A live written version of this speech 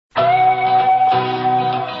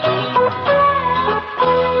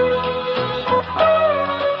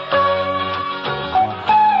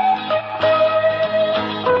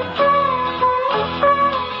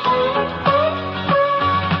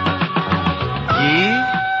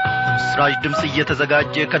ለምስራች ድምጽ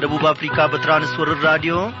እየተዘጋጀ ከደቡብ አፍሪካ በትራንስወርልድ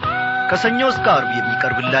ራዲዮ ከሰኞ እስከ ዓርብ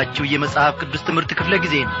የሚቀርብላችሁ የመጽሐፍ ቅዱስ ትምህርት ክፍለ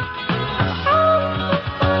ጊዜ ነው።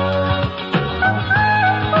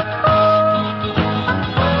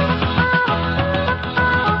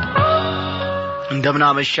 እንደምን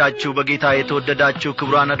አመሻችሁ በጌታ የተወደዳችሁ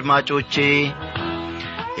ክቡራን አድማጮቼ።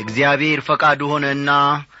 እግዚአብሔር ፈቃዱ ሆነና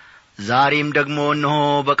ዛሬም ደግሞ እነሆ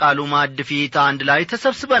በቃሉ ማዕድ ፊት አንድ ላይ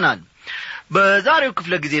ተሰብስበናል። በዛሬው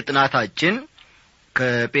ክፍለ ጊዜ ጥናታችን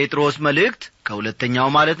ከጴጥሮስ መልእክት ከሁለተኛው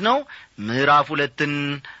ማለት ነው ምዕራፍ 2ን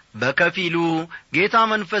በከፊሉ ጌታ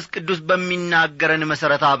መንፈስ ቅዱስ በሚናገረን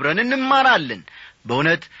መሰረት አብረን እንማራለን።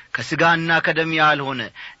 በእውነት ከሥጋና ከደም ያልሆነ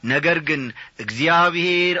ነገር ግን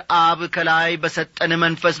እግዚአብሔር አብ ከላይ በሰጠን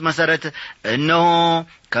መንፈስ መሰረት እነሆ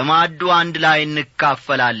ከማዕዱ አንድ ላይ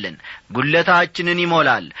እንካፈላለን። ጉለታችንን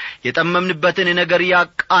ይሞላል፣ የጠመምንበትን ነገር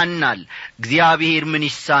ያቃናል። እግዚአብሔር ምን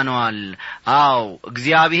ይሳነዋል? አዎ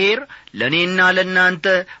እግዚአብሔር ለእኔና ለእናንተ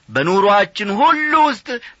በኑሯችን ሁሉ ውስጥ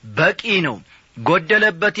በቂ ነው።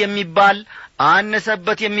 ጎደለበት የሚባል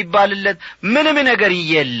አነሰበት የሚባልለት ምንም ነገር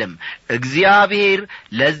የለም። እግዚአብሔር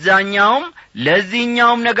ለዛኛውም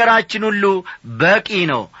ለዚህኛውም ነገራችን ሁሉ በቂ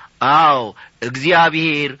ነው። አዎ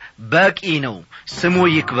እግዚአብሔር በቂ ነው። ስሙ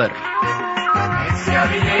ይክበር።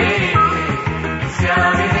 እግዚአብሔር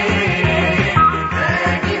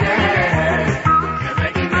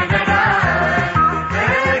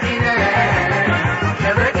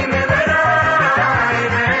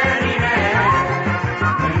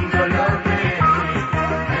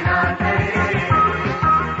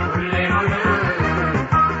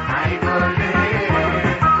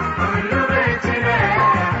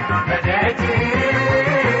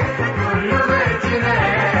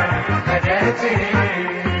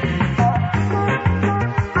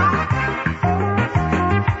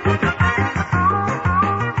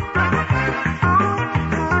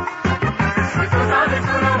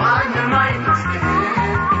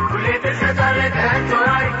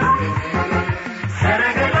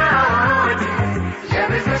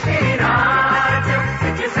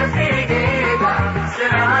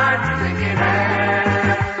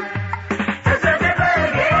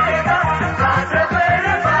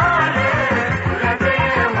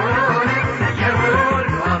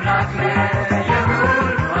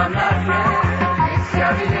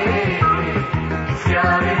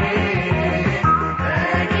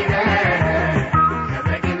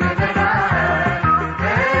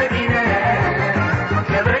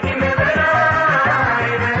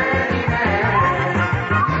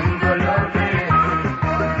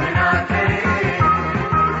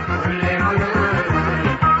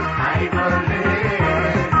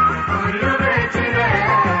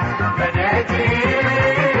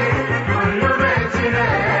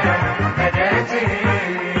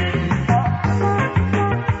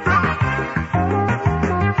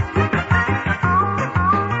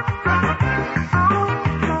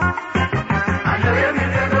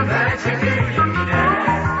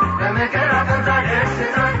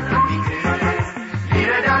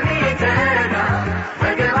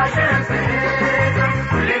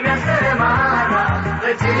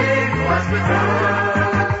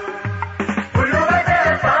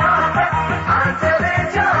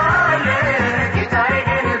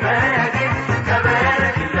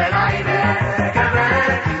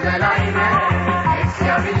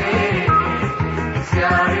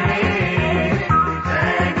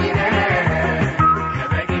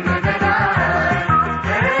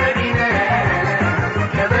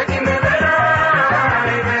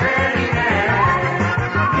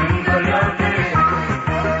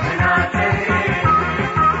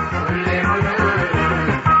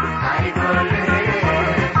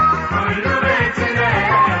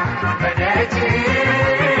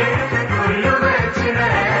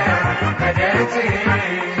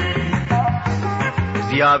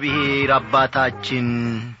እግዚአብሔር አባታችን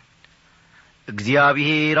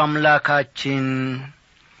እግዚአብሔር አምላካችን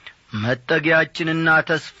መጠጊያችንና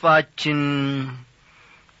ተስፋችን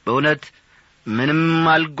በእውነት ምንም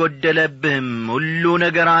አልጎደለብህም። ሁሉ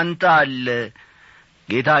ነገር አንተ አለ።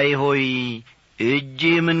 ጌታዬ ሆይ እጅ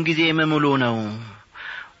ምን ጊዜም ሙሉ ነው።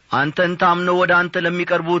 አንተን ታምነው ወደ አንተ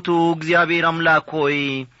ለሚቀርቡት እግዚአብሔር አምላክ ሆይ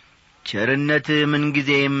ቸርነት ምን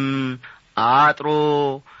ጊዜም አጥሮ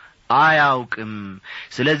አያውቅም።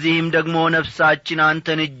 ስለዚህም ደግሞ ነፍሳችን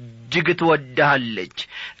አንተን እጅግ ትወድሃለች።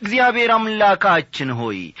 እግዚአብሔር አምላካችን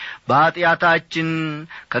ሆይ በኃጢአታችን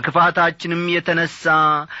ከክፋታችንም የተነሳ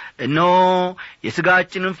እነሆ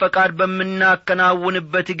የሥጋችንን ፈቃድ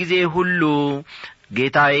በምናከናውንበት ጊዜ ሁሉ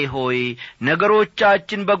ጌታዬ ሆይ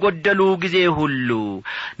ነገሮቻችን በጎደሉ ጊዜ ሁሉ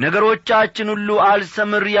ነገሮቻችን ሁሉ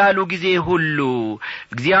አልሰምር ያሉ ጊዜ ሁሉ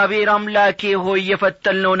እግዚአብሔር አምላኬ ሆይ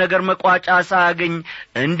የፈተልነው ነገር መቋጫ ሳያገኝ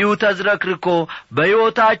እንዲሁ ተዝረክርኮ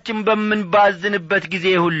በሕይወታችን በምንባዝንበት ጊዜ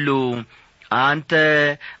ሁሉ አንተ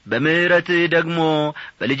በምህረትህ ደግሞ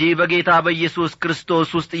በልጅ በጌታ በኢየሱስ ክርስቶስ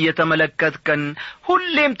ውስጥ እየተመለከትከን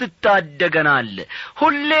ሁሌም ትታደገናል፣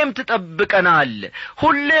 ሁሌም ትጠብቀናል፣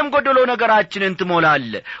 ሁሌም ጎደሎ ነገራችንን ትሞላል።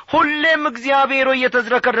 ሁሌም እግዚአብሔር ሆይ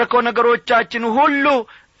የተዝረከረከው ነገሮቻችን ሁሉ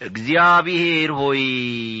እግዚአብሔር ሆይ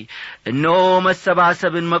እነሆ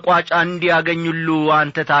መሰባሰብን መቋጫ እንዲያገኙሉ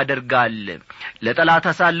አንተ ታደርጋለህ። ለጠላት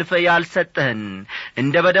አሳልፈ ያልሰጠህን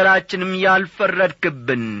እንደ በደላችንም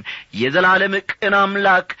ያልፈረድክብን የዘላለም ቅን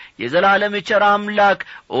አምላክ የዘላለም ቸር አምላክ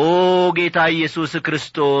ኦ ጌታ ኢየሱስ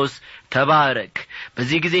ክርስቶስ ተባረክ።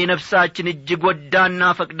 በዚህ ጊዜ ነፍሳችን እጅግ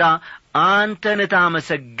ወዳና ፈቅዳ አንተን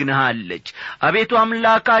ታመሰግንሃለች። አቤቱ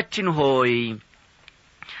አምላካችን ሆይ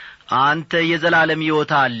አንተ የዘላለም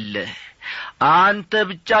ሕይወት አለ፣ አንተ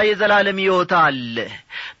ብቻ የዘላለም ሕይወት አለ።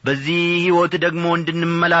 በዚህ ሕይወት ደግሞ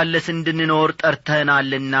እንድንመላለስ እንድንኖር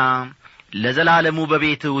ጠርተናልና ለዘላለሙ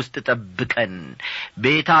በቤት ውስጥ ጠብቀን።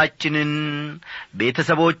 ቤታችንን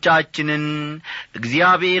ቤተሰቦቻችንን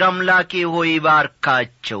እግዚአብሔር አምላኬ ሆይ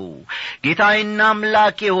ባርካቸው። ጌታዬና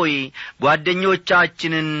አምላኬ ሆይ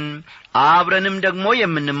ጓደኞቻችንን አብረንም ደግሞ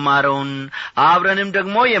የምንማረውን አብረንም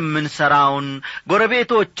ደግሞ የምንሰራውን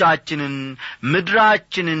ጎረቤቶቻችንን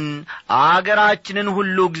ምድራችንን አገራችንን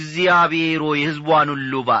ሁሉ እግዚአብሔር ሆይ ሕዝቧን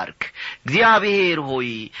ሁሉ ባርክ። እግዚአብሔር ሆይ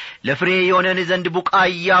ለፍሬ የሆነን ዘንድ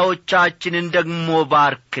ቡቃያዎቻችንን ደግሞ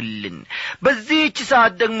ባርክልን። በዚህች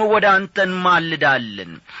ሰዓት ደግሞ ወደ አንተን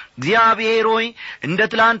ማልዳለን። እግዚአብሔር ሆይ እንደ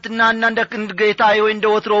ትላንትናና እንደ ጌታዬ ሆይ እንደ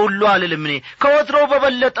ወትሮ ሁሉ አልልም፣ ከወትሮ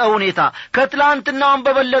በበለጠ ሁኔታ ከትላንትናውም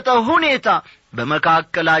በበለጠ ሁኔታ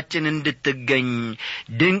በመካከላችን እንድትገኝ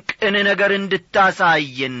ድንቅን ነገር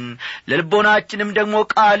እንድታሳየን ለልቦናችንም ደግሞ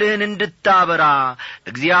ቃልህን እንድታበራ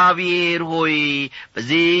እግዚአብሔር ሆይ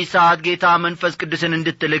በዚህ ሰዓት ጌታ መንፈስ ቅዱስን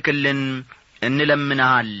እንድትልክልን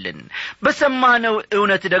እንለምንሃለን። በሰማነው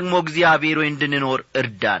እውነት ደግሞ እግዚአብሔር ሆይ እንድንኖር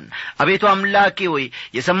እርዳን። አቤቱ አምላኬ ሆይ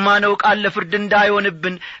የሰማነው ቃል ለፍርድ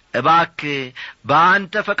እንዳይሆንብን እባክህ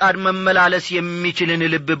በአንተ ፈቃድ መመላለስ የሚችልን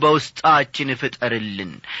ልብ በውስጣችን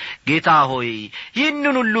ፍጠርልን። ጌታ ሆይ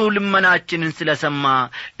ይህንን ሁሉ ልመናችንን ስለሰማ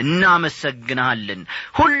እናመሰግንሃለን።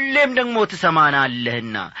 ሁሌም ደግሞ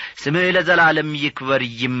ትሰማናለህና ስምህ ለዘላለም ይክበር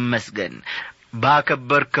ይመስገን።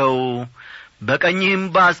 ባከበርከው በቀኝህም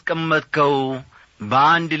ባስቀመጥከው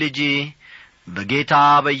በአንድ ልጅ በጌታ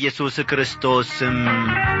በኢየሱስ ክርስቶስ ስም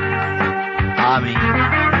አሜን።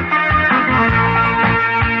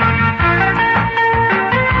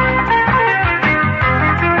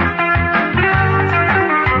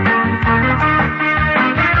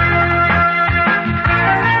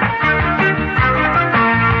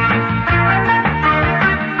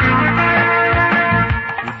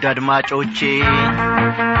 ውድ አድማጮቼ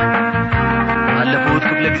ባለፉት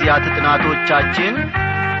ክፍለ ጊዜያት ጥናቶቻችን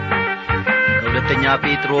ከሁለተኛ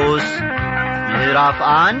ጴጥሮስ ምዕራፍ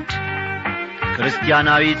 1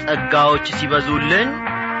 ክርስቲያናዊ ጸጋዎች ሲበዙልን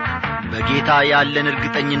በጌታ ያለን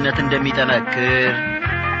እርግጠኝነት እንደሚጠነክር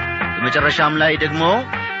በመጨረሻም ላይ ደግሞ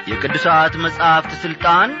የቅዱሳት መጻሕፍት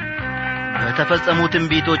ሥልጣን በተፈጸሙ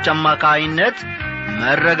ትንቢቶች አማካይነት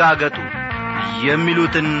መረጋገጡ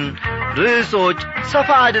የሚሉትን ርዕሶች ሰፋ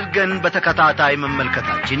አድርገን በተከታታይ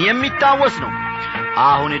መመልከታችን የሚታወስ ነው።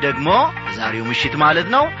 አሁን ደግሞ ዛሬው ምሽት ማለት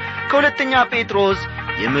ነው ከሁለተኛ ጴጥሮስ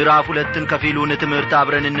የምዕራፍ 2ን ከፊሉን ትምህርት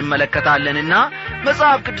አብረን እንመለከታለንና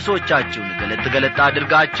መጽሐፍ ቅዱሶቻችሁን ገለጥ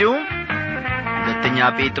አድርጋችሁ ሁለተኛ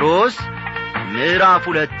ጴጥሮስ ምዕራፍ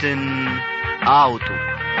 2ን አውጡ።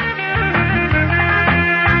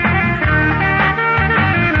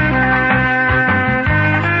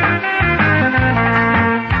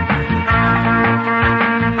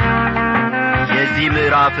 የዚህ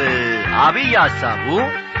ምዕራፍ አብይ ሐሳቡ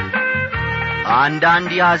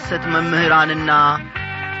አንዳንድ የሐሰት መምህራንና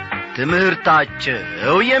ትምህርታቸው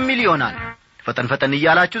የሚል ይሆናል። ፈጠን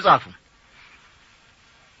እያላችሁ ጻፉ።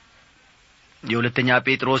 የሁለተኛ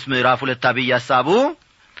ጴጥሮስ ምዕራፍ 2 አብይ ሐሳቡ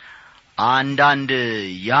አንዳንድ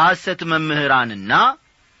የሐሰት መምህራንና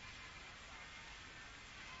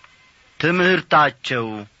ትምህርታቸው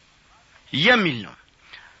የሚል ነው።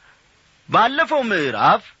 ባለፈው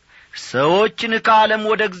ምዕራፍ ሰዎችን ከዓለም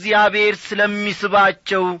ወደ እግዚአብሔር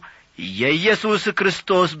ስለሚስባቸው የኢየሱስ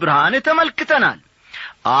ክርስቶስ ብርሃን ተመልክተናል።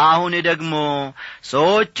 አሁን ደግሞ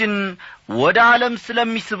ሰዎችን ወደ ዓለም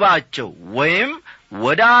ስለሚስባቸው ወይም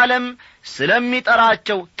ወደ ዓለም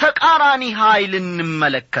ስለሚጠራቸው ተቃራኒ ኃይል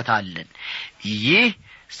እንመለከታለን። ይህ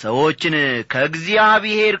ሰዎችን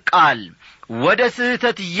ከእግዚአብሔር ቃል ወደ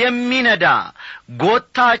ስህተት የሚነዳ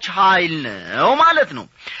ጎታች ኃይል ነው ማለት ነው።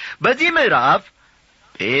 በዚህ ምዕራፍ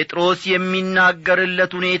ጴጥሮስ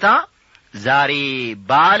የሚናገርለት ሁኔታ ዛሬ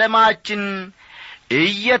በዓለማችን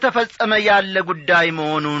እየተፈጸመ ያለ ጉዳይ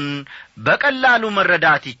መሆኑን በቀላሉ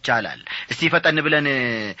መረዳት ይቻላል። እስቲ ፈጠን ብለን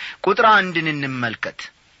ቁጥር 1 እንመልከት።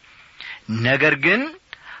 ነገር ግን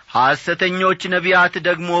ሐሰተኞች ነቢያት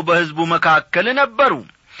ደግሞ በሕዝቡ መካከል ነበሩ፣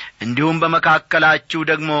 እንዲሁም በመካከላችሁ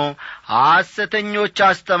ደግሞ ሐሰተኞች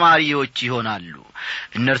አስተማሪዎች ይሆናሉ።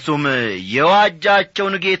 እነርሱም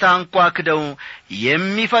የዋጃቸውን ጌታ እንኳ ክደው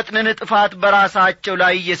የሚፈጥንን ጥፋት በራሳቸው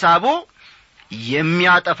ላይ እየሳቡ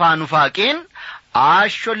የሚያጠፋ ኑፋቄን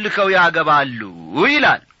አሾልከው ያገባሉ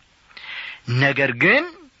ይላል። ነገር ግን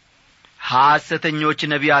ሐሰተኞች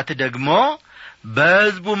ነቢያት ደግሞ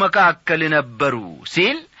በሕዝቡ መካከል ነበሩ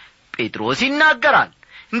ሲል ጴጥሮስ ይናገራል።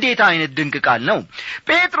 እንዴት አይነት ድንቅ ቃል ነው!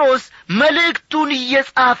 ጴጥሮስ መልእክቱን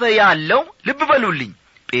እየጻፈ ያለው፣ ልብ በሉልኝ፣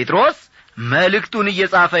 ጴጥሮስ መልእክቱን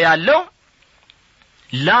እየጻፈ ያለው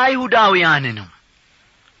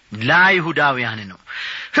ለአይሁዳውያን ነው።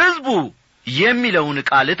 ሕዝቡ የሚለውን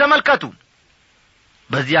ቃል ተመልከቱ።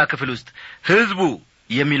 በዚያ ክፍል ውስጥ ሕዝቡ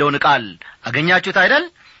የሚለውን ቃል አገኛችሁት አይደል?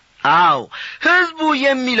 አዎ፣ ሕዝቡ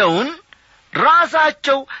የሚለውን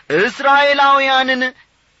ራሳቸው እስራኤላውያንን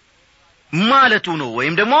ማለቱ ነው፣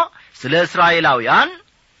 ወይም ደግሞ ስለ እስራኤላውያን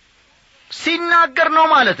ሲናገር ነው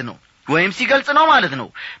ማለት ነው፣ ወይም ሲገልጽ ነው ማለት ነው።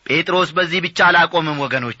 ጴጥሮስ በዚህ ብቻ አላቆመም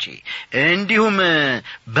ወገኖቼ። እንዲሁም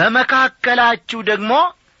በመካከላችሁ ደግሞ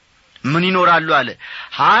ምን ይኖራሉ አለ?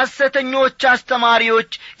 ሐሰተኞች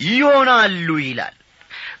አስተማሪዎች ይሆናሉ ይላል።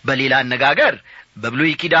 በሌላ አነጋገር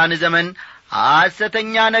በብሉይ ኪዳን ዘመን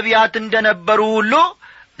ሐሰተኛ ነቢያት እንደነበሩ ሁሉ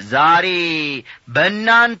ዛሬ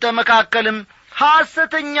በእናንተ መካከልም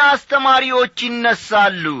ሐሰተኛ አስተማሪዎች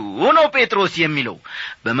ይነሳሉ ነው ጴጥሮስ የሚለው።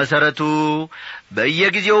 በመሰረቱ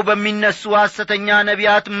በየጊዜው በሚነሱ ሐሰተኛ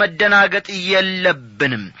ነቢያት መደናገጥ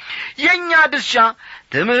የለብንም። የኛ ድርሻ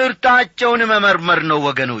ትምህርታቸውን መመርመር ነው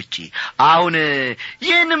ወገኖቼ። አሁን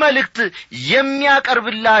ይህን መልእክት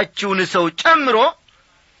የሚያቀርብላችሁን ሰው ጨምሮ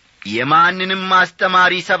የማንንም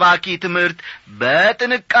አስተማሪ ሰባኪ ትምህርት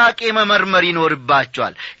በጥንቃቄ መመርመር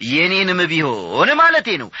ይኖርባችኋል። የኔንም ቢሆን ማለቴ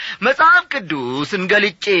ነው። መጽሐፍ ቅዱስን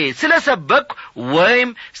ገልጬ ስለሰበኩ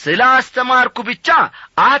ወይም ስላስተማርኩ ብቻ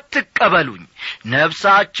አትቀበሉኝ።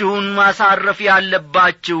 ነፍሳችሁን ማሳረፍ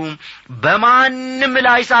ያለባችሁ በማንም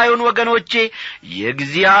ላይ ሳይሆን ወገኖቼ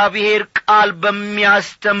የእግዚአብሔር ቃል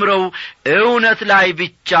በሚያስተምረው እውነት ላይ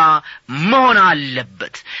ብቻ መሆን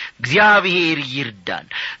አለበት። እግዚአብሔር ይርዳን።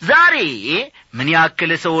 ዛሬ ምን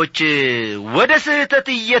ያክል ሰዎች ወደ ስህተት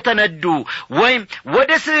እየተነዱ ወይም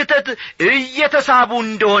ወደ ስህተት እየተሳቡ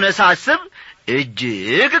እንደሆነ ሳስብ እጅግ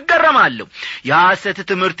እገረማለሁ። የሐሰት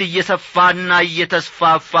ትምህርት እየሰፋና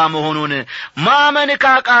እየተስፋፋ መሆኑን ማመን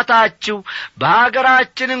ካቃታችሁ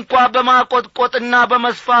በአገራችን እንኳን በማቆጥቆጥና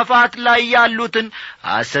በመስፋፋት ላይ ያሉትን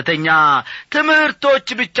ሐሰተኛ ትምህርቶች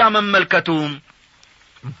ብቻ መመልከቱ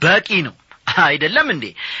በቂ ነው አይደለም እንዴ?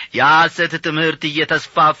 የሐሰት ትምህርት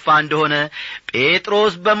እየተስፋፋ እንደሆነ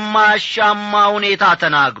ጴጥሮስ በማያሻማ ሁኔታ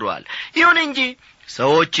ተናግሯል። ይሁን እንጂ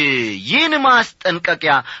ሰዎች ይህን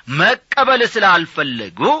ማስጠንቀቂያ መቀበል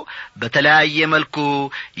ስላልፈለጉ በተለያየ መልኩ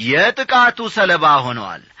የጥቃቱ ሰለባ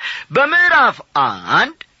ሆነዋል። በምዕራፍ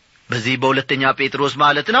 1 በዚህ በሁለተኛ ጴጥሮስ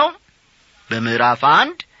ማለት ነው፣ በምዕራፍ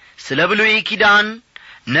 1 ስለ ብሉይ ኪዳን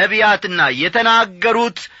ነቢያትና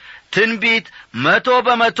የተናገሩት ትንቢት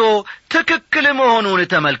 100% ትክክል መሆኑን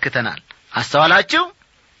ተመልክተናል። አስተዋላችሁ?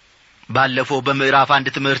 ባለፈው በምዕራፍ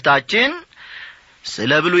 1 ትምህርታችን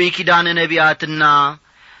ስለ ብሉይ ኪዳን ነቢያትና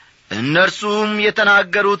እነርሱም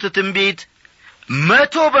የተናገሩት ትንቢት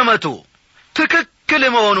 100% ትክክል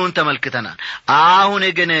መሆኑን ተመልክተናል። አሁን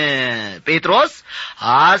ግን ጴጥሮስ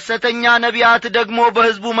ሐሰተኛ ነቢያት ደግሞ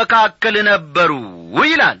በሕዝቡ መካከል ነበሩ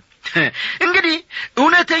ይላል። እንግዲህ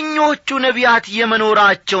እውነተኞቹ ነቢያት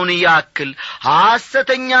የመኖራቸውን ያክል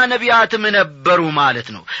ሐሰተኛ ነቢያትም ነበሩ ማለት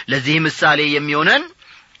ነው። ለዚህ ምሳሌ የሚሆነን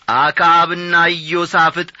አክዓብና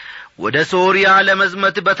ኢዮሳፍጥ ወደ ሶርያ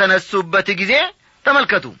ለመዝመት በተነሱበት ጊዜ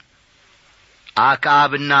ተመልከቱ።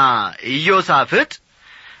 አክዓብና ኢዮሳፍጥ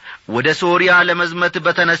ወደ ሶርያ ለመዝመት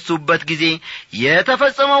በተነሱበት ጊዜ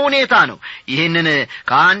የተፈጸመው ሁኔታ ነው። ይህንን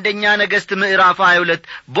ከአንደኛ ነገሥት ምዕራፍ 22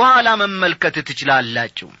 በኋላ መመልከት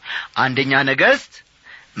ትችላላችሁ። አንደኛ ነገሥት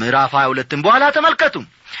ምዕራፍ 22ን በኋላ ተመልከቱ።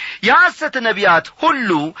 የሐሰት ነቢያት ሁሉ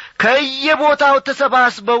ከየቦታው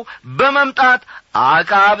ተሰባስበው በመምጣት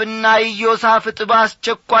አክዓብና ኢዮሳፍጥ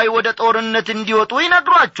በአስቸኳይ ወደ ጦርነት እንዲወጡ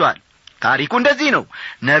ይነግሯቸዋል። ታሪኩ እንደዚህ ነው።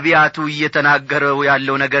 ነቢያቱ እየተናገረው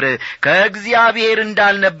ያለው ነገር ከእግዚአብሔር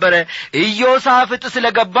እንዳልነበረ ኢዮሳፍጥ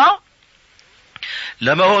ስለገባው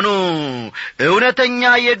ለመሆኑ እውነተኛ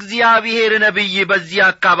የእግዚአብሔር ነቢይ በዚህ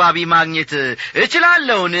አካባቢ ማግኘት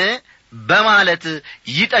እችላለሁን በማለት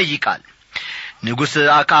ይጠይቃል። ንጉሥ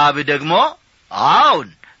አክዓብ ደግሞ አዎን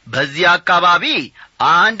በዚህ አካባቢ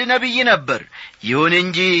አንድ ነቢይ ነበር፣ ይሁን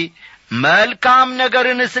እንጂ መልካም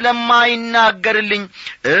ነገርን ስለማይናገርልኝ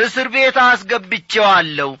እስር ቤት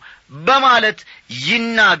አስገብቼዋለሁ በማለት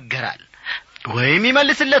ይናገራል ወይም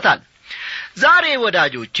ይመልስለታል። ዛሬ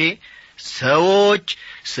ወዳጆቼ ሰዎች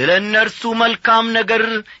ስለነርሱ መልካም ነገር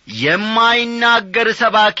የማይናገር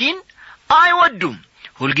ሰባኪን አይወዱም።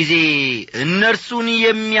 ሁልጊዜ እነርሱን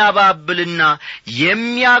የሚያባብልና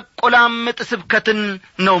የሚያቆላምጥ ስብከትን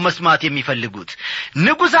ነው መስማት የሚፈልጉት።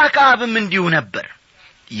 ንጉሥ አክዓብም እንዲሁ ነበር።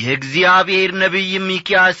 የእግዚአብሔር ነቢይ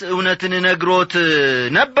ሚክያስ እውነትን ነግሮት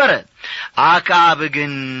ነበር። አክዓብ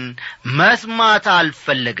ግን መስማት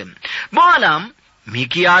አልፈለገም። በኋላም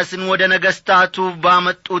ሚክያስን ወደ ነገሥታቱ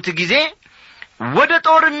ባመጡት ጊዜ ወደ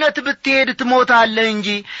ጦርነት ብትሄድ ትሞታለህ እንጂ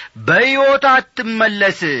በሕይወት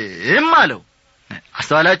አትመለስም አለው።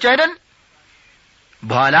 አስተዋላችሁ አይደል?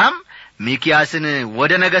 በኋላም ሚክያስን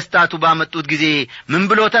ወደ ነገሥታቱ ባመጡት ጊዜ ምን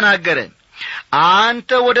ብሎ ተናገረ? አንተ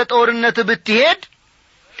ወደ ጦርነት ብትሄድ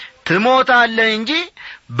ትሞታለህ እንጂ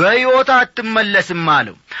በሕይወት አትመለስም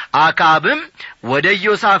አለው። አክዓብም ወደ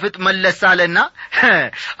ኢዮሳፍጥ መለሳለና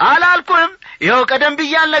አላልኩህም? ይኸው ቀደም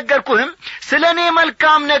ብዬ አልነገርኩህም? ስለኔ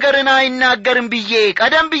መልካም ነገርን አይናገርም ብዬ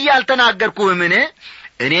ቀደም ብዬ አልተናገርኩህምን?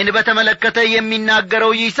 እኔን በተመለከተ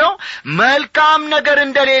የሚናገረው ይህ ሰው መልካም ነገር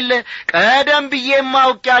እንደሌለ ቀደም ብዬ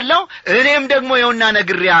ማውቄያለሁ፣ እኔም ደግሞ ይኸውና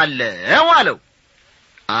ነግሬአለሁ አለው።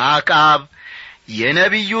 አክዓብ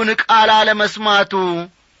የነቢዩን ቃል አለመስማቱ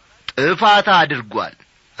ጥፋት አድርጓል።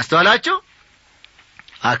 አስተዋላችሁ?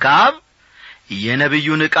 አክዓብ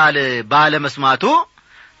የነቢዩን ቃል ባለመስማቱ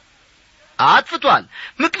አጥፍቷል።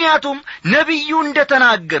 ምክንያቱም ነቢዩ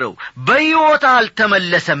እንደተናገረው በሕይወት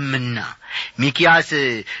አልተመለሰምና። ሚክያስ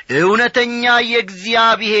እውነተኛ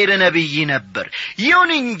የእግዚአብሔር ነቢይ ነበር።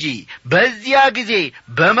 ይሁን እንጂ በዚያ ጊዜ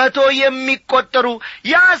በመቶ የሚቆጠሩ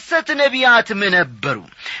የሐሰት ነቢያትም ነበሩ።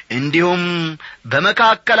 እንዲሁም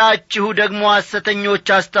በመካከላችሁ ደግሞ ሐሰተኞች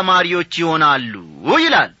አስተማሪዎች ይሆናሉ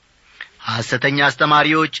ይላል። ሐሰተኛ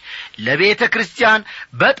አስተማሪዎች ለቤተ ክርስቲያን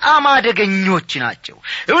በጣም አደገኞች ናቸው።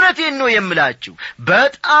 እውነቴን ነው የምላችሁ፣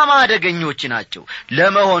 በጣም አደገኞች ናቸው።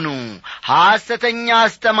 ለመሆኑ ሐሰተኛ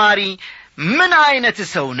አስተማሪ ምን አይነት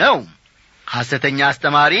ሰው ነው? ሐሰተኛ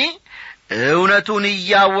አስተማሪ እውነቱን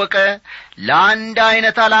እያወቀ ለአንድ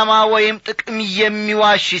አይነት ዓላማ ወይም ጥቅም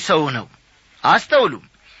የሚዋሽ ሰው ነው። አስተውሉ።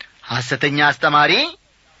 ሐሰተኛ አስተማሪ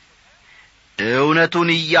እውነቱን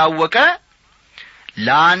እያወቀ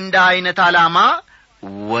ለአንድ አይነት ዓላማ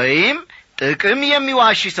ወይም ጥቅም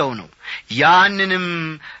የሚዋሽ ሰው ነው። ያንንም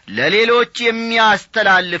ለሌሎች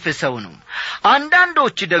የሚያስተላልፍ ሰው ነው።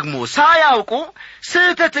 አንዳንዶች ደግሞ ሳያውቁ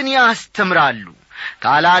ስህተትን ያስተምራሉ።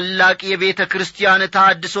 ታላላቅ የቤተ ክርስቲያን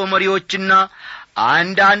ታድሶ መሪዎችና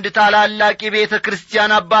አንዳንድ ታላላቅ የቤተ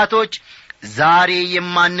ክርስቲያን አባቶች ዛሬ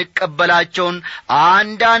የማንቀበላቸውን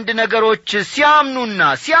አንዳንድ ነገሮች ሲያምኑና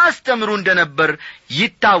ሲያስተምሩ እንደነበር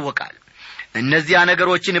ይታወቃል። እነዚያ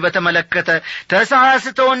ነገሮችን በተመለከተ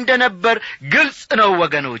ተሳስተው እንደነበር ግልጽ ነው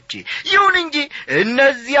ወገኖቼ። ይሁን እንጂ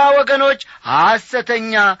እነዚያ ወገኖች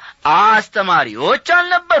ሐሰተኛ አስተማሪዎች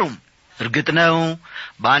አልነበሩም። እርግጥ ነው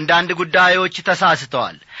በአንዳንድ ጉዳዮች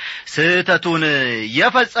ተሳስተዋል። ስህተቱን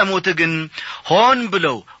የፈጸሙት ግን ሆን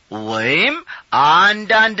ብለው ወይም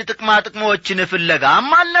አንዳንድ ጥቅሞችን ፍለጋም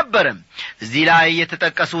አልነበረም። እዚህ ላይ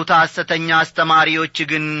የተጠቀሱት ሐሰተኛ አስተማሪዎች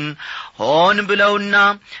ግን ሆን ብለውና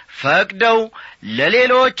ፈቅደው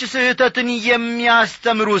ለሌሎች ስህተትን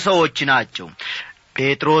የሚያስተምሩ ሰዎች ናቸው።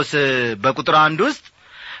 ጴጥሮስ በቁጥር 1 ውስጥ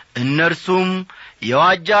እነርሱም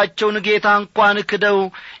የዋጃቸውን ጌታ እንኳን ክደው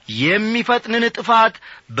የሚፈጥንን ጥፋት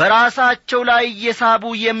በራሳቸው ላይ እየሳቡ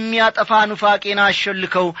የሚያጠፋ ኑፋቄን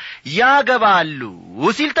አሸልከው ያገባሉ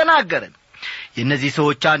ሲል ተናገረ። የእነዚህ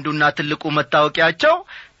ሰዎች አንዱና ትልቁ መታወቂያቸው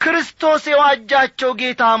ክርስቶስ የዋጃቸው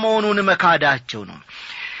ጌታ መሆኑን መካዳቸው ነው።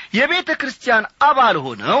 የቤተ ክርስቲያን አባል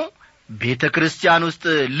ሆነው ቤተ ክርስቲያን ውስጥ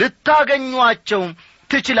ልታገኟቸው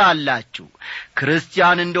ትችላላችሁ።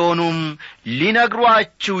 ክርስቲያን እንደሆኑም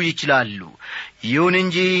ሊነግሯችሁ ይችላሉ። ይሁን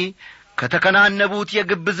እንጂ ከተከናነቡት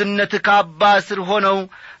የግብዝነት ካባ ስር ሆነው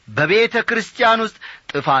በቤተ ክርስቲያን ውስጥ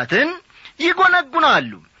ጥፋትን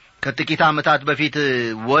ይጎነጉናሉ። ከጥቂት ዓመታት በፊት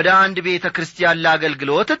ወደ አንድ ቤተ ክርስቲያን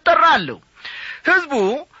ለአገልግሎት እጠራለሁ። ሕዝቡ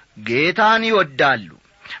ጌታን ይወዳሉ።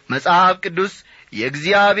 መጽሐፍ ቅዱስ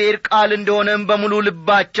የእግዚአብሔር ቃል እንደሆነም በሙሉ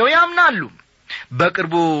ልባቸው ያምናሉ።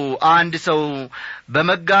 በቅርቡ አንድ ሰው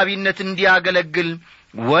በመጋቢነት እንዲያገለግል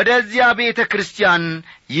ወደዚያ ቤተ ክርስቲያን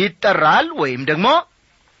ይጠራል ወይም ደግሞ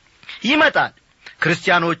ይመጣል።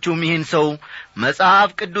 ክርስቲያኖቹም ይህን ሰው መጽሐፍ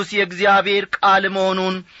ቅዱስ የእግዚአብሔር ቃል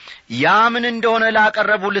መሆኑን ያምን እንደሆነ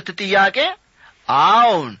ላቀረቡለት ጥያቄ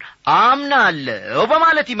አዎን አምናለሁ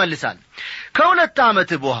በማለት ይመልሳል። ከሁለት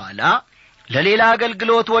ዓመት በኋላ ለሌላ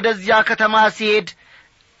አገልግሎት ወደዚያ ከተማ ሲሄድ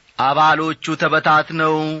አባሎቹ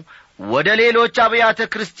ተበታትነው ወደ ሌሎች አብያተ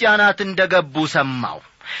ክርስቲያናት እንደገቡ ሰማው።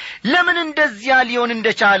 ለምን እንደዚያ ሊሆን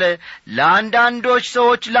እንደቻለ ለአንዳንዶች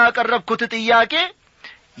ሰዎች ላቀረብኩት ጥያቄ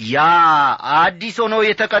ያ አዲስ ሆኖ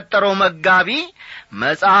የተቀጠረው መጋቢ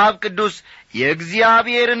መጽሐፍ ቅዱስ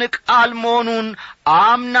የእግዚአብሔርን ቃል መሆኑን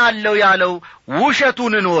አምናለሁ ያለው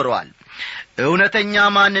ውሸቱን ኖሯል። እውነተኛ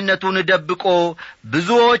ማንነቱን ደብቆ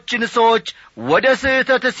ብዙዎችን ሰዎች ወደ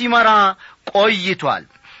ስህተት ሲመራ ቆይቷል።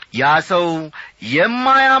 ያ ሰው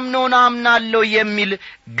የማያምነውን አምናለሁ የሚል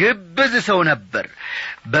ግብዝ ሰው ነበር።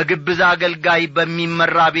 በግብዝ አገልጋይ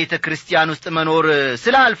በሚመራ ቤተክርስቲያን ውስጥ መኖር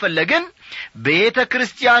ስላልፈለግን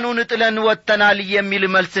ቤተክርስቲያኑን ጥለን ወጥተናል የሚል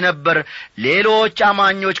መልስ ነበር ሌሎች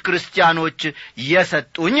አማኞች ክርስቲያኖች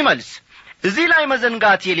የሰጡኝ መልስ። እዚህ ላይ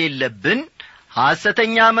መዘንጋት የሌለብን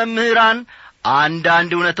ሐሰተኛ መምህራን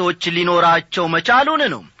አንዳንድ እውነቶች ሊኖራቸው መቻሉን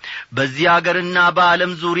ነው። በዚህ አገርና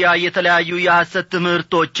በዓለም ዙሪያ የተለያዩ የሐሰት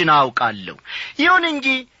ትምህርቶችን አውቃለሁ። ይሁን እንጂ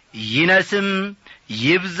ይነስም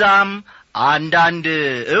ይብዛም አንዳንድ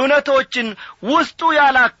እውነቶችን ውስጡ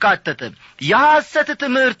ያላካተተ የሐሰት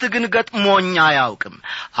ትምህርት ግን ገጥሞኛ አያውቅም።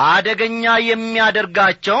 አደገኛ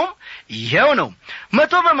የሚያደርጋቸውም ይሄው ነው።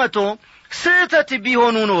 100% ስህተት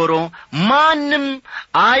ቢሆኑ ኖሮ ማንም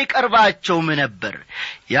አይቀርባቸውም ነበር።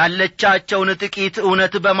 ያለቻቸውን ጥቂት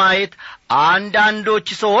እውነት በማየት አንዳንዶች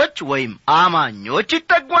ሰዎች ወይም አማኞች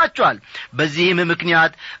ይጠጓቸዋል። በዚህም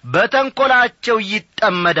ምክንያት በተንኮላቸው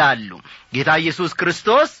ይጠመዳሉ። ጌታ ኢየሱስ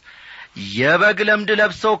ክርስቶስ የበግ ለምድ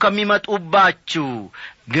ለብሰው ከሚመጡባችሁ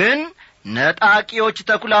ግን ነጣቂዎች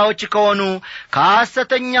ተኩላዎች ከሆኑ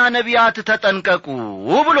ከሐሰተኛ ነቢያት ተጠንቀቁ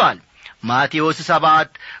ብሏል። ማቴዎስ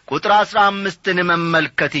 7 ቁጥር 15ን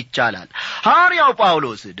መመልከት ይቻላል። ሐዋርያው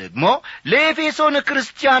ጳውሎስ ደግሞ ለኤፌሶን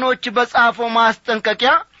ክርስቲያኖች በጻፈው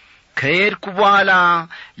ማስጠንቀቂያ ከሄድኩ በኋላ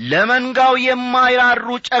ለመንጋው የማይራሩ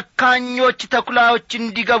ጨካኞች ተኩላዎች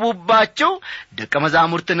እንዲገቡባቸው ደቀ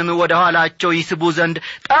መዛሙርትንም ወደ ኋላቸው ይስቡ ዘንድ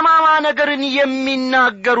ጠማማ ነገርን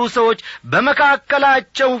የሚናገሩ ሰዎች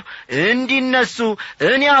በመካከላቸው እንዲነሱ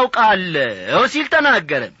እኔ አውቃለሁ ሲል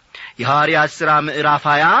ተናገረ። የሐዋርያት ሥራ ምዕራፍ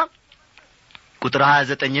 20 ቁጥር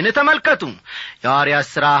 29ን ተመልከቱ። የሐዋርያት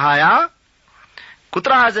ሥራ 20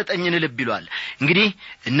 ቁጥር 29ን ልብ ይሏል። እንግዲህ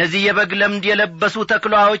እነዚህ የበግ ለምድ የለበሱ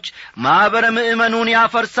ተኩላዎች ማህበረ ምእመኑን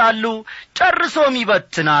ያፈርሳሉ፣ ጨርሶም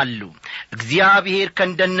ይበትናሉ። እግዚአብሔር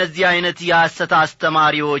ከእንደነዚህ አይነት የሐሰት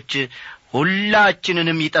አስተማሪዎች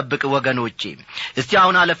ሁላችንንም ይጠብቅ ወገኖቼ። እስቲ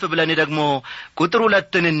አሁን አለፍ ብለን ደግሞ ቁጥር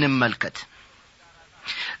 2ን እንመልከት።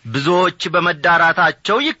 ብዙዎች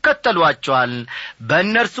በመዳራታቸው ይከተሏቸዋል፣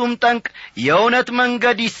 በእነርሱም ጠንቅ የእውነት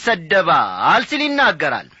መንገድ ይሰደባል ሲል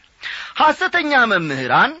ይናገራል። ሐሰተኛ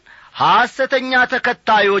መምህራን ሐሰተኛ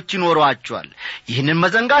ተከታዮች ይኖሯቸዋል። ይህንን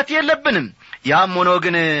መዘንጋት የለብንም። ያም ሆኖ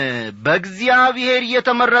ግን በእግዚአብሔር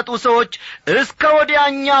የተመረጡ ሰዎች እስከ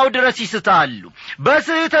ወዲያኛው ድረስ ይስታሉ፣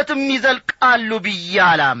 በስህተትም ይዘልቃሉ ብዬ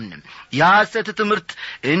አላምንም። የሐሰት ትምህርት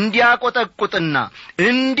እንዲያቆጠቁጥና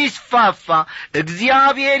እንዲስፋፋ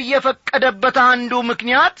እግዚአብሔር የፈቀደበት አንዱ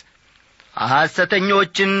ምክንያት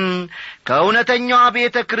ሐሰተኞችን ከእውነተኛው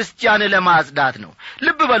ቤተ ክርስቲያን ለማጽዳት ነው።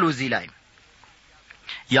 ልብ በሉ እዚህ ላይ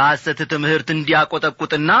የሐሰት ትምህርት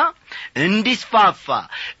እንዲያቆጠቁጥና እንዲስፋፋ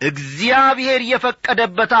እግዚአብሔር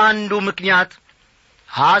የፈቀደበት አንዱ ምክንያት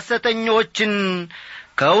ሐሰተኞችን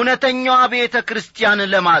ከእውነተኛው ቤተ ክርስቲያን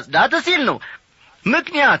ለማጽዳት ሲል ነው።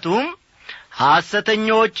 ምክንያቱም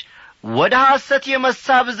ሐሰተኞች ወደ ሐሰት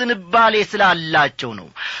የመሳብ ዝንባሌ ስላላቸው ነው።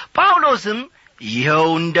 ጳውሎስም ይኸው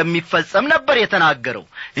እንደሚፈጸም ነበር የተናገረው።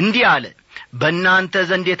 እንዲህ አለ፣ በእናንተ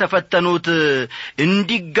ዘንድ የተፈተኑት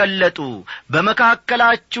እንዲገለጡ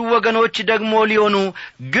በመካከላችሁ ወገኖች ደግሞ ሊሆኑ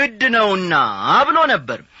ግድ ነውና ብሎ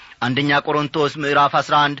ነበር። አንደኛ ቆሮንቶስ ምዕራፍ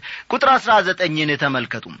 11 ቁጥር 19ን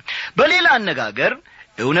ተመልከቱ። በሌላ አነጋገር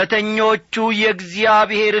እውነተኞቹ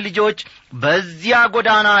የእግዚአብሔር ልጆች በዚያ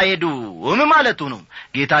ጎዳና ሄዱም ማለቱ ነው።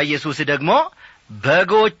 ጌታ ኢየሱስ ደግሞ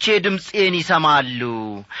በጎቼ ድምፄን ይሰማሉ፣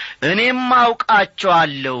 እኔም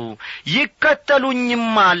አውቃቸዋለሁ፣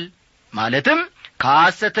 ይከተሉኝማል ማለትም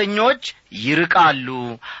ከሐሰተኞች ይርቃሉ፣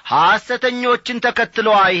 ሐሰተኞችን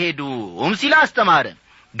ተከትለው አይሄዱም ሲል አስተማረ።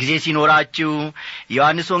 ጊዜ ሲኖራችሁ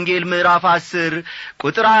ዮሐንስ ወንጌል ምዕራፍ 10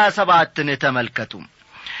 ቁጥር 27ን ተመልከቱ።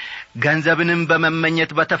 ገንዘብንም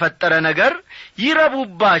በመመኘት በተፈጠረ ነገር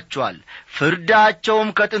ይረቡባቸዋል፣ ፍርዳቸውም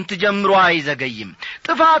ከጥንት ጀምሮ አይዘገይም፣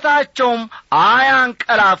 ጥፋታቸውም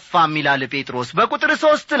አያንቀላፋም ይላል ጴጥሮስ በቁጥር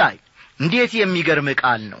 3 ላይ። እንዴት የሚገርም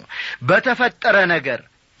ቃል ነው! በተፈጠረ ነገር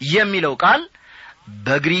የሚለው ቃል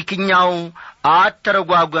በግሪክኛው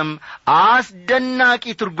አተረጓጓም አስደናቂ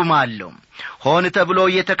ትርጉም አለው። ሆነ ተብሎ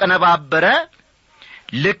የተቀነባበረ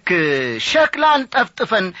ልክ ሸክላን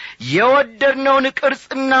ጠፍጥፈን የወደድነውን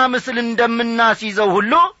ቅርጽና ምስል እንደምናስይዘው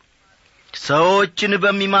ሁሉ ሰዎችን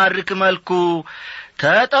በሚማርክ መልኩ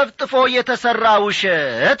ተጠፍጥፎ የተሰራ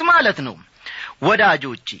ውሸት ማለት ነው።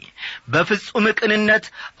 ወዳጆቼ በፍጹም ቅንነት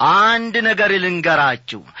አንድ ነገር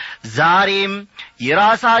ልንገራችሁ። ዛሬም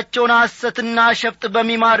የራሳቸውን ሐሰትና ሸፍጥ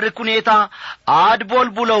በሚማርክ ሁኔታ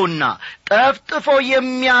አድቦልቡለውና ጠፍጥፎ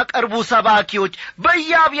የሚያቀርቡ ሰባኪዎች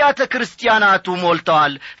በየአብያተ ክርስቲያናቱ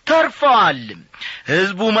ሞልተዋል፣ ተርፈዋል።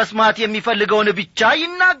 ሕዝቡ መስማት የሚፈልገውን ብቻ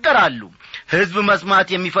ይናገራሉ። ሕዝብ መስማት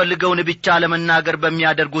የሚፈልገውን ብቻ ለመናገር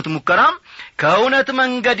በሚያደርጉት ሙከራም ከእውነት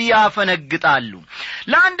መንገድ ያፈነግጣሉ።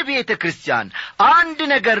 ለአንድ ቤተ ክርስቲያን አንድ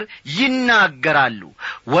ነገር ይናገራሉ፣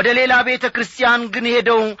 ወደ ሌላ ቤተ ክርስቲያን ግን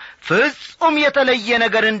ሄደው ፍጹም የተለየ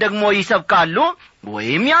ነገርን ደግሞ ይሰብካሉ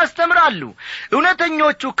ወይም ያስተምራሉ።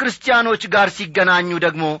 እውነተኞቹ ክርስቲያኖች ጋር ሲገናኙ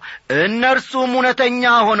ደግሞ እነርሱም እውነተኛ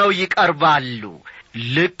ሆነው ይቀርባሉ።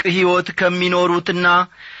 ልቅ ሕይወት ከሚኖሩትና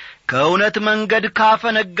ከእውነት መንገድ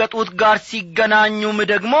ካፈነገጡት ጋር ሲገናኙም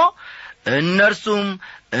ደግሞ እነርሱም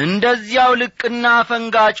እንደዚያው ልቅና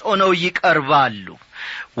ፈንጋጭ ሆነው ይቀርባሉ።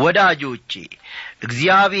 ወዳጆቼ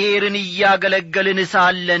እግዚአብሔርን እያገለገልን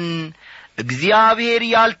ሳለን እግዚአብሔር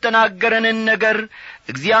ያልተናገረንን ነገር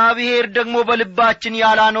እግዚአብሔር ደግሞ በልባችን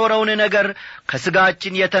ያላኖረውን ነገር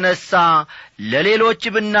ከሥጋችን የተነሳ ለሌሎች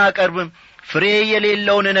ብናቀርብ ፍሬ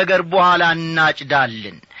የሌለውን ነገር በኋላ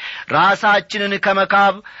እናጭዳለን። ራሳችንን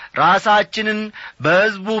ከመካብ ራሳችንን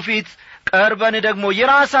በሕዝቡ ፊት ቀርበን ደግሞ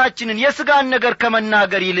የራሳችንን የሥጋን ነገር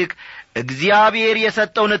ከመናገር ይልቅ እግዚአብሔር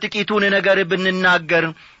የሰጠውን ጥቂቱን ነገር ብንናገር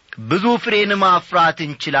ብዙ ፍሬን ማፍራት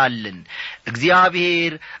እንችላለን።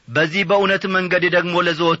 እግዚአብሔር በዚህ በእውነት መንገድ ደግሞ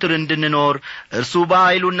ለዘወትር እንድንኖር እርሱ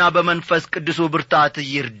በኃይሉና በመንፈስ ቅዱሱ ብርታት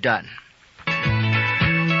ይርዳን።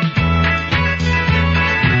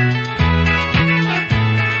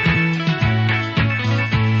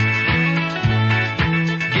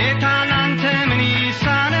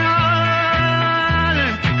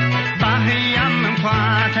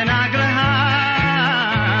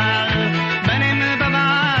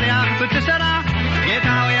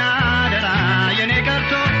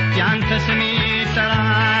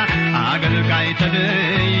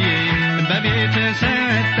 በቤት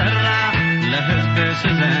ስትጠራ ለሕዝብ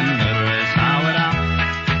ስዘምር ሳወራ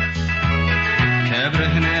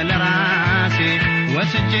ክብርህን ለራሴ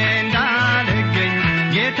ወስጄ እንዳልገኝ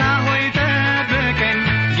ጌታ ሆይ ጠብቀኝ፣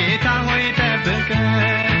 ጌታ ሆይ ጠብቀኝ።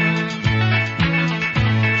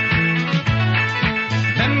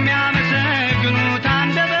 በሚያመሰግኑት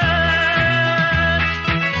አንደበት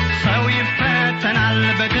ሰው ይፈተናል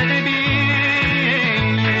በትዕቢት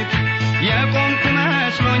የቆምኩ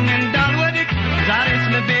መስሎኝ እንዳልወድቅ ዛሬስ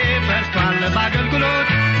ልቤ ፈርቷል። በአገልግሎት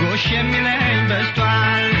ጎሽ የሚለኝ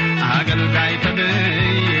በዝቷል። አገልጋይ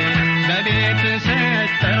ተብዬ በቤት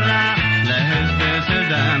ስጠራ ለሕዝብ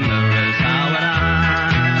ስዘምር ሳወራ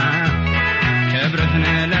ክብርህን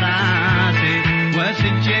ለራሴ ወስጄ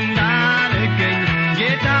እንዳልገኝ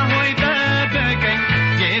ጌታ ሆይ ጠብቀኝ፣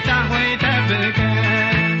 ጌታ ሆይ ጠብቀኝ።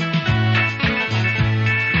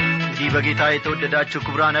 እንግዲህ በጌታ የተወደዳችሁ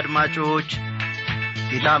ክቡራን አድማጮች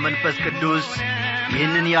ጌታ መንፈስ ቅዱስ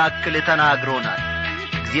ይህንን ያክል ተናግሮናል።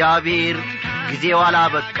 እግዚአብሔር ጊዜው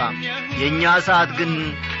አላበቃም፣ የእኛ ሰዓት ግን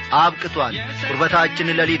አብቅቷል።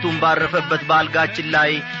 ቁርበታችን ሌሊቱን ባረፈበት ባልጋችን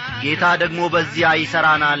ላይ ጌታ ደግሞ በዚያ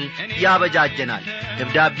ይሰራናል፣ ያበጃጀናል።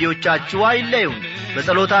 ደብዳቤዎቻችሁ አይለዩን፣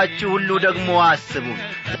 በጸሎታችሁ ሁሉ ደግሞ አስቡን።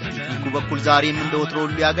 በቴክኒኩ በኩል ዛሬም እንደወትሮ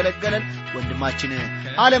ሁሉ ያገለገለን ወንድማችን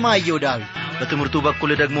አለማየሁ ዳዊት፣ በትምህርቱ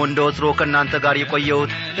በኩል ደግሞ እንደወትሮ ከእናንተ ጋር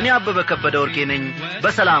የቆየሁት እኔ አበበ ከበደ ወርቄ ነኝ።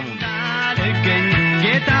 በሰላም ሁኑ።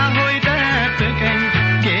 ጌታ ሆይ ጠብቀኝ፣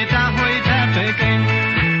 ጌታ ሆይ ጠብቀኝ።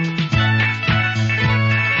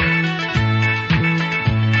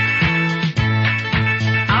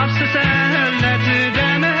 አፍስሰህለት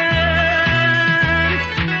ደምህን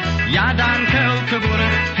ያዳንከው ክቡር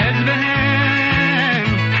ሕዝብህን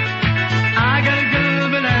አገልግል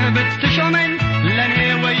ብለህ ብትሾመኝ ለእኔ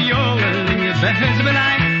ወዮልኝ በሕዝብ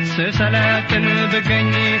ላይ ስሰለጥን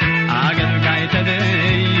ብገኝ